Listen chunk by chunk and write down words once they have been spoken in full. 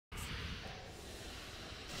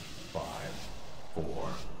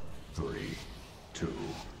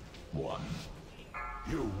one.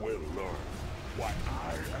 You will learn why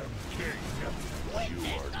I am king. You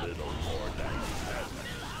are little more than peasant.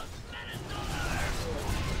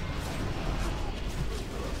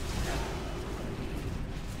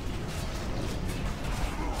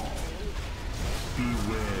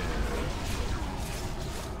 Beware.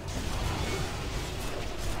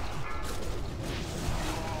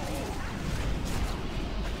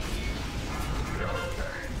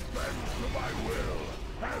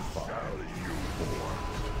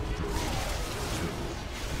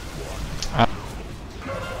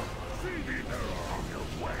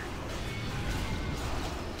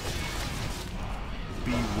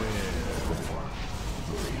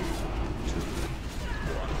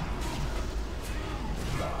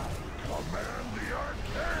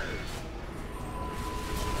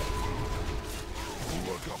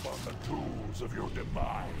 Of your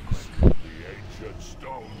demise. The ancient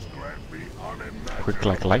stones grant me unimaginable Quick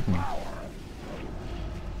like lightning. power.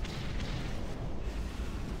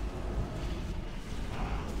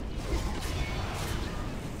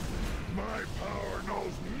 My power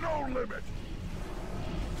knows no limit.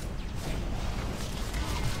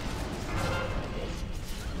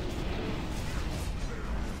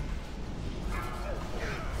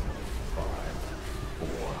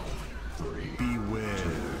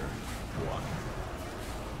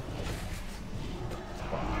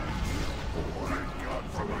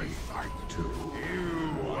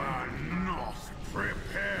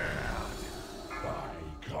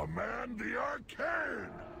 Command the arcane!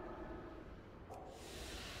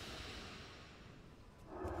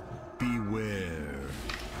 Beware.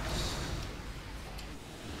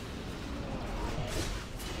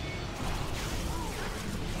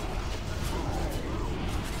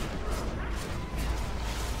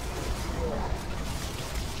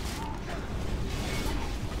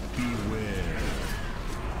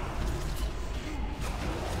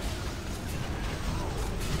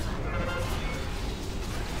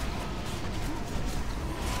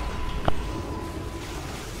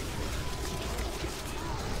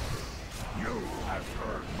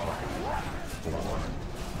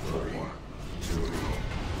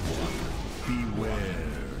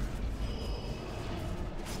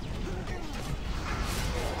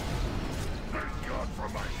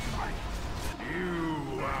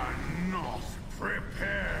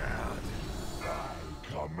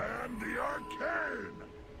 Command the arcane!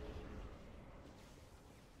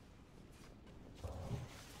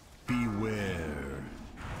 Beware.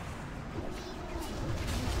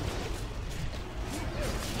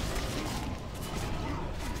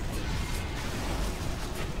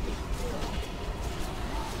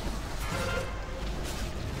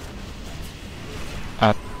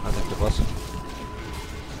 I think the boss.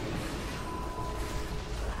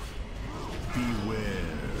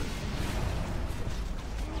 Beware.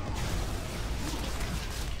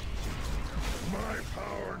 My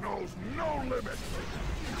power knows no limit!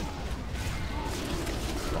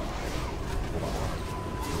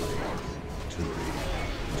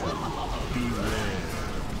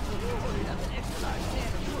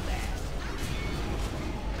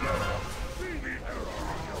 See the error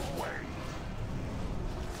on your way!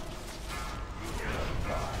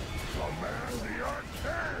 Command the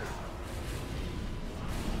arcane!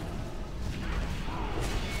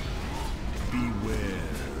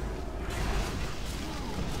 Beware.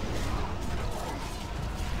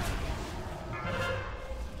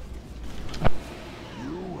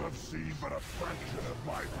 You have seen but a fraction of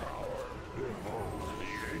my power. Behold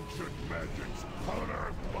the ancient magics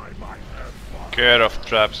unearthed by my empire. Care of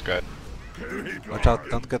traps, guys. Watch out,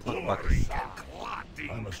 don't get knocked back.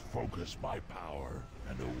 I must focus my power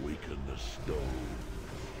and awaken the stone.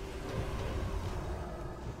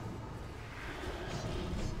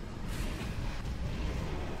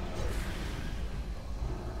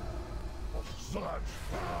 Such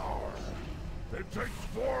power! It takes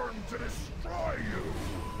form to destroy you!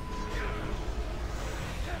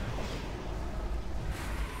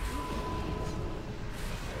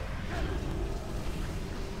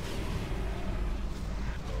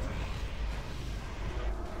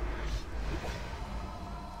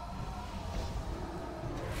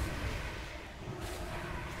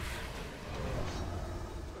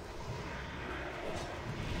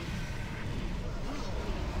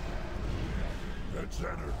 Its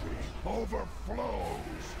energy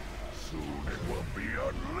overflows. Soon it will be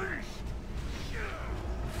unleashed.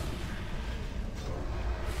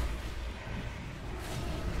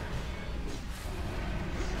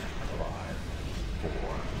 5, 4,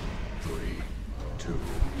 3, 2.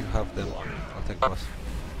 You have them. I'll take boss.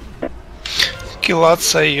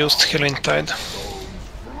 Kilats, I used Healing Tide.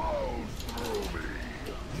 Flow.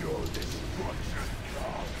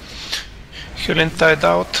 Healing tied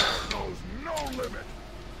out. Knows no limit.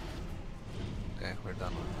 Okay, we're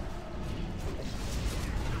done.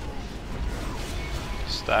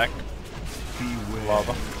 Stack. Beware.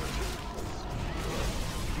 Lava.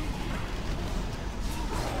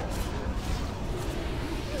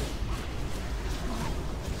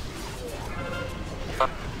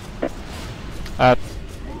 At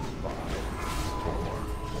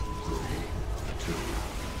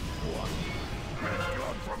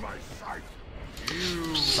Gone from my sight.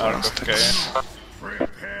 okay.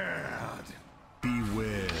 Prepared.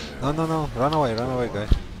 Beware. No, no, no. Run away, guys.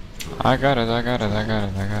 I got it.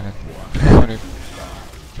 Sorry.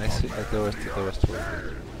 I see. The rest.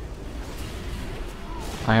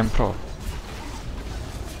 I am pro.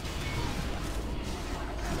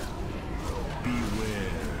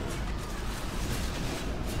 Beware.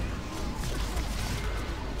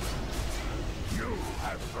 You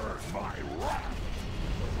have heard my wrath.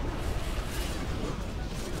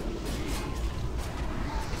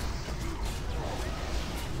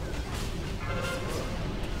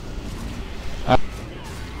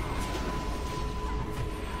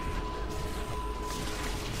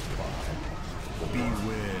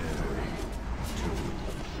 Beware.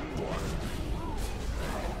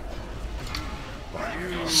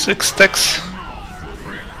 6 stacks.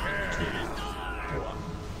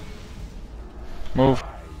 Move.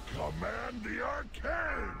 Command the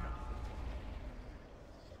arcane.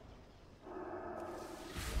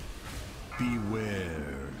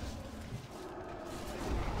 Beware.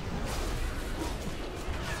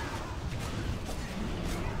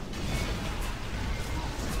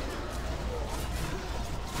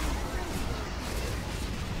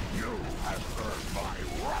 You have heard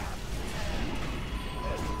my wrath.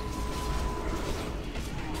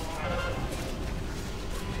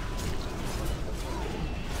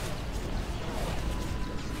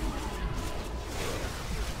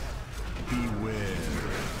 Beware.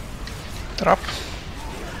 Trap.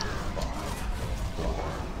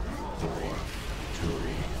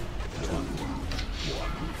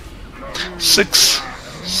 Six,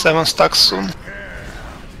 7 stacks soon.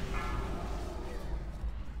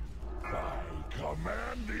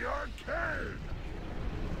 Command the arcane.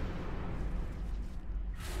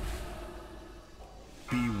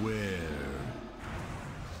 Beware.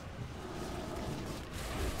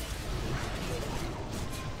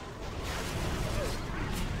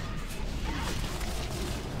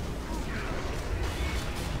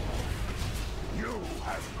 You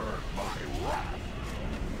have heard my wrath.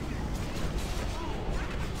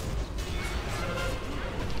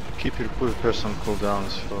 Keep your pull person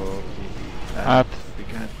cooldowns for At. we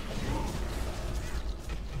can.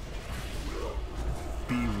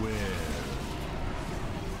 Beware.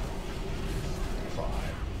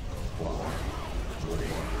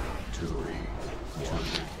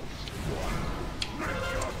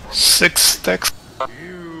 6 stacks.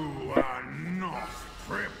 You are not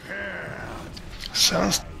prepared.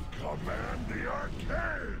 7 Command the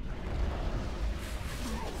arcane.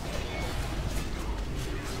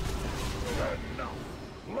 Enough.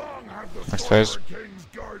 Long have the Nice Stormer phase. Kings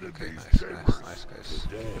guarded Okay, these nice, chambers. nice, guys.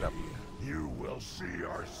 Keep it up. You will see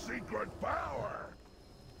our secret power.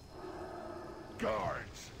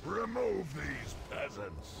 Guards, remove these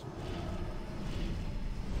peasants.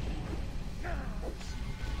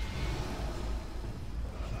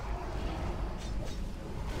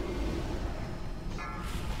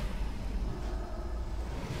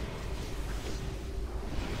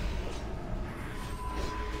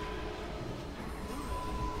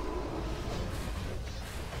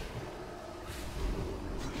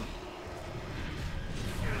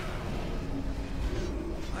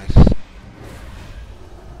 Nice.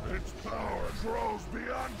 Its power grows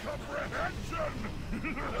beyond comprehension.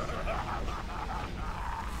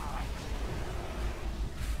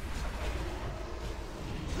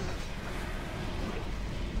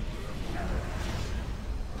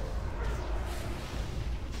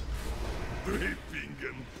 Dripping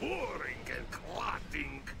and pouring and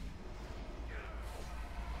clotting.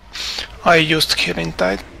 I used healing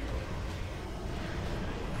tide.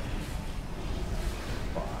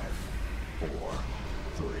 5, 4,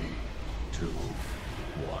 3, 2,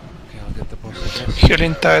 1. Okay, I'll get the boss again.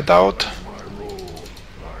 Healing tide out. My rule.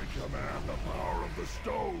 I command the power of the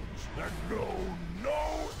stones that know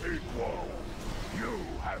no equal. You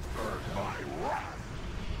have heard my wrath.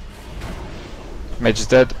 Mage is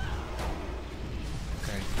dead.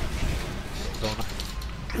 Okay. Don't.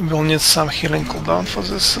 We'll need some healing cooldown for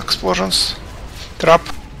these explosions. Trap.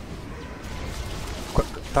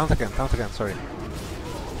 Taunt again, sorry.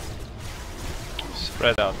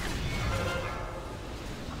 Spread out.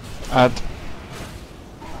 Add.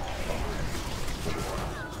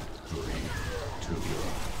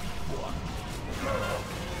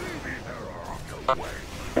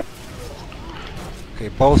 Okay,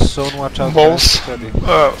 balls soon, watch out. Balls. guys, ready.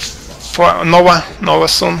 For Nova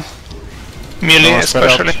soon. Melee Nova spread out.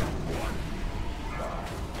 especially.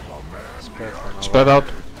 Spread for now. Spread out.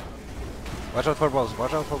 Watch out for balls,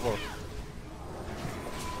 watch out for balls.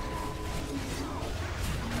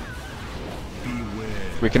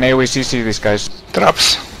 We can AoE CC these guys.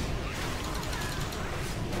 Traps.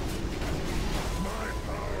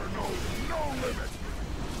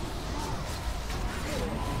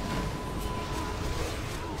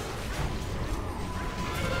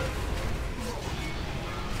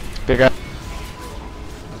 Big guy.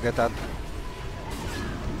 Let's get that.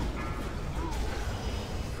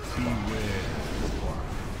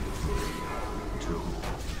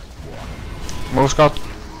 Move scout.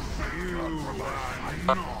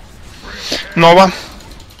 Nova.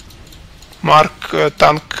 Mark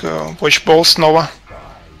tank, watch balls, Nova.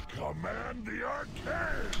 Command the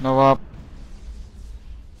arcade! Nova.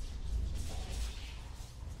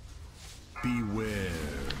 Beware.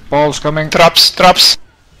 Balls coming. Traps, traps.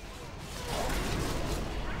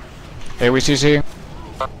 AoE CC.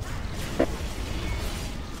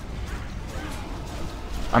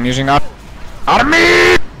 I'm using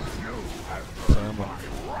army!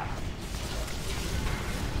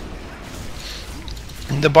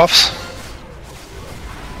 The buffs.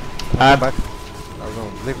 Add. Back.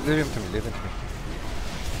 No, leave him to me, leave him to me.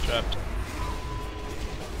 Trapped.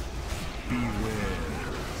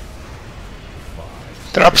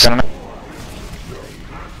 Traps. Can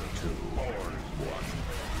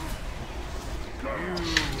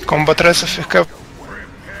Combat res if you have.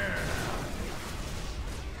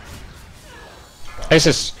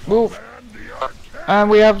 Aces, move! And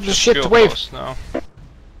we have the shit Fuel wave. post now.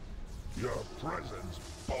 Your presence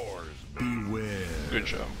bores me. Beware. Good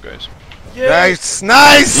job, guys. Nice!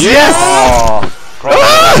 Nice! Yes!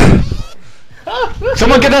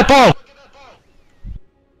 Someone get that ball!